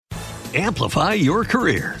Amplify your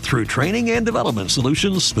career through training and development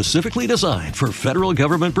solutions specifically designed for federal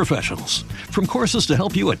government professionals. From courses to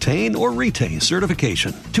help you attain or retain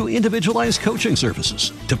certification, to individualized coaching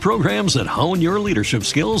services, to programs that hone your leadership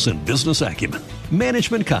skills and business acumen,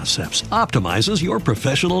 Management Concepts optimizes your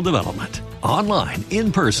professional development. Online,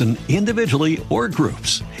 in person, individually, or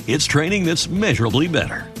groups, it's training that's measurably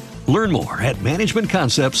better. Learn more at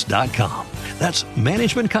managementconcepts.com. That's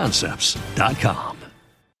managementconcepts.com.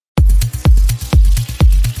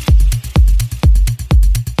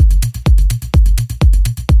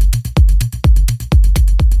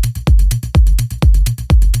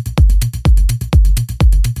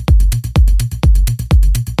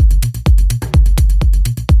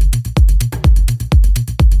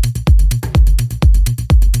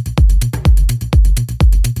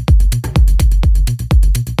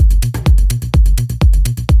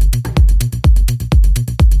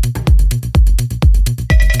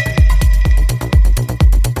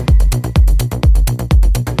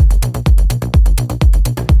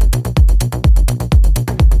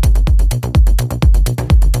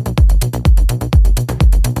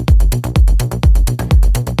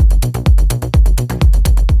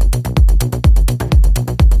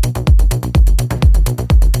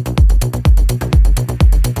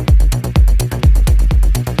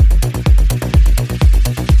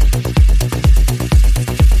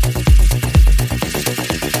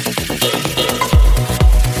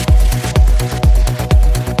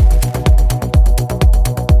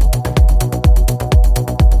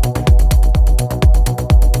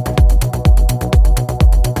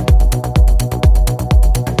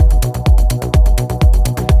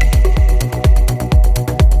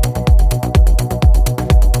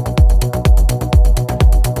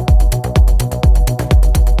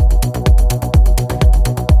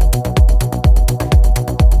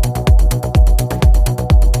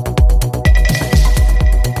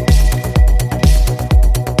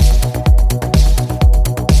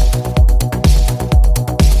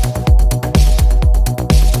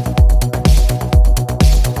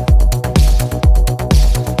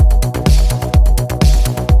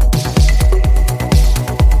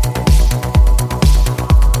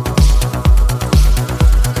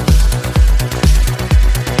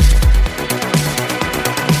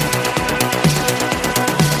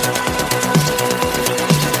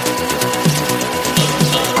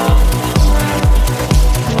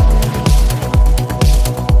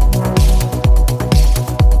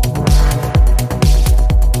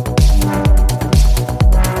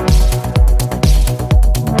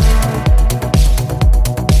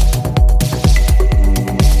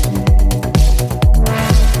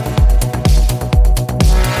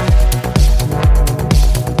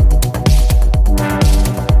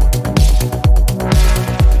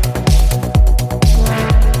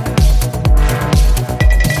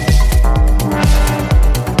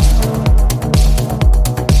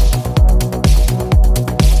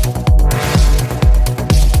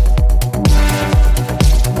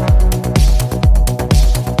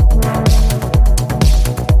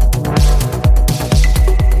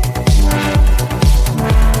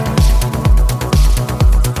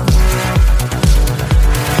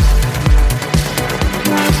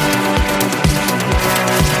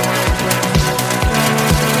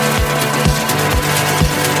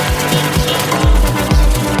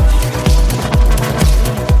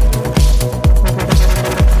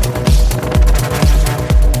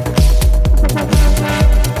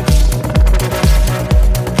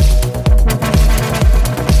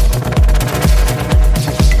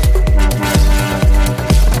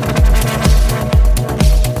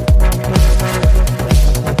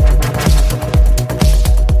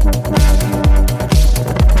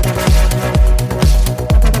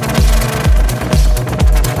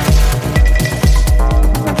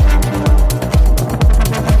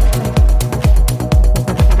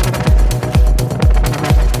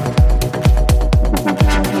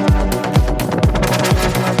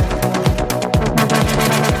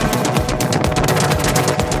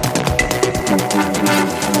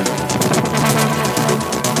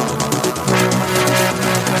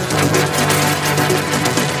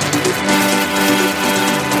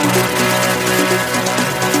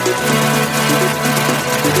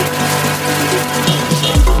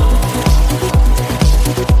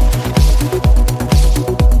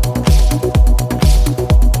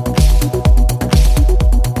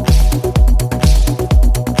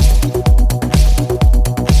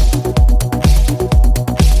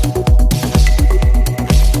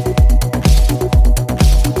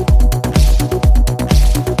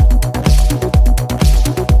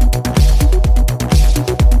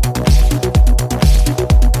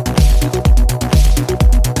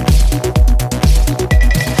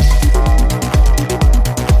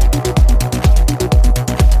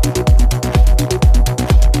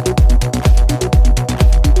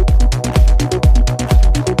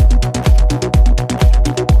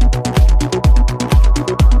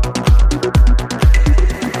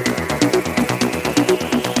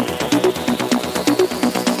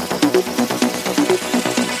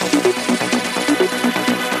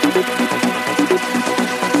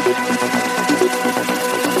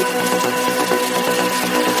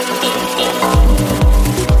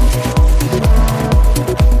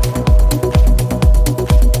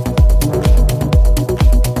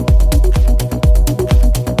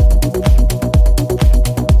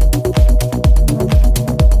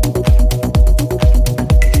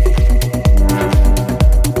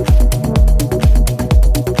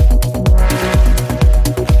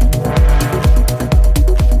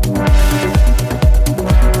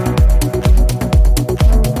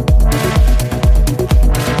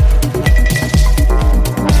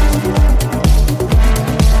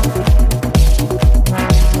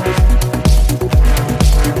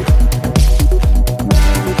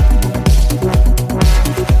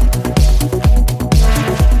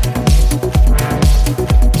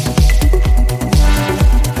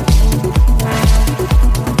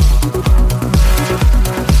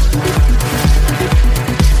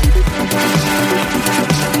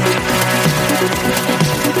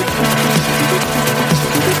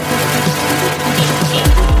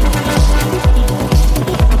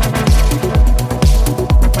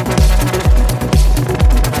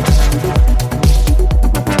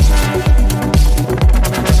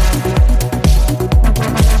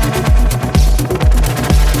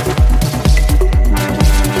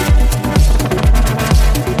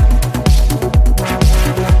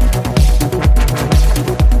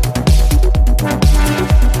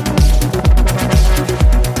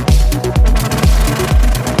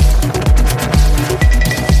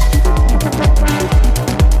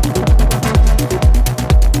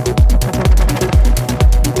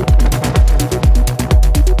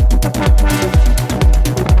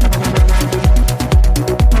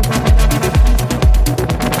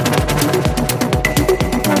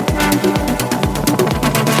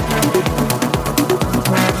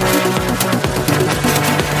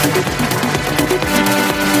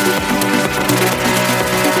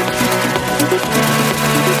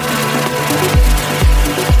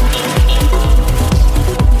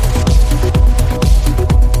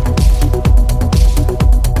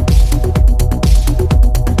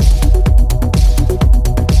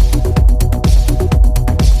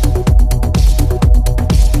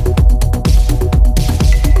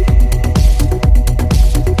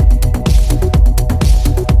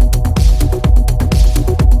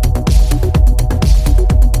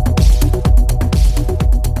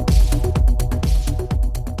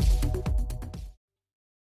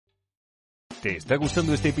 ¿Te está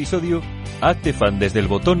gustando este episodio? Hazte fan desde el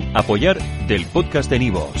botón Apoyar del podcast de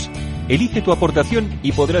Nivos. Elige tu aportación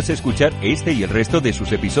y podrás escuchar este y el resto de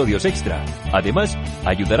sus episodios extra. Además,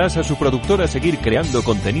 ayudarás a su productor a seguir creando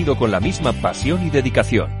contenido con la misma pasión y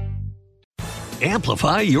dedicación.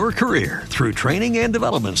 Amplify your career through training and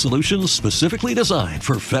development solutions specifically designed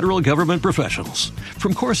for federal government professionals.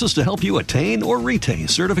 From courses to help you attain or retain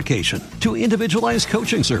certification, to individualized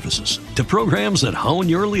coaching services, to programs that hone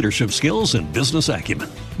your leadership skills and business acumen,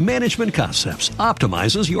 Management Concepts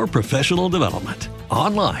optimizes your professional development.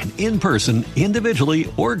 Online, in person,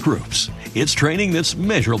 individually, or groups, it's training that's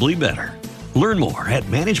measurably better. Learn more at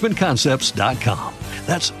managementconcepts.com.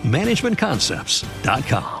 That's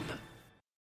managementconcepts.com.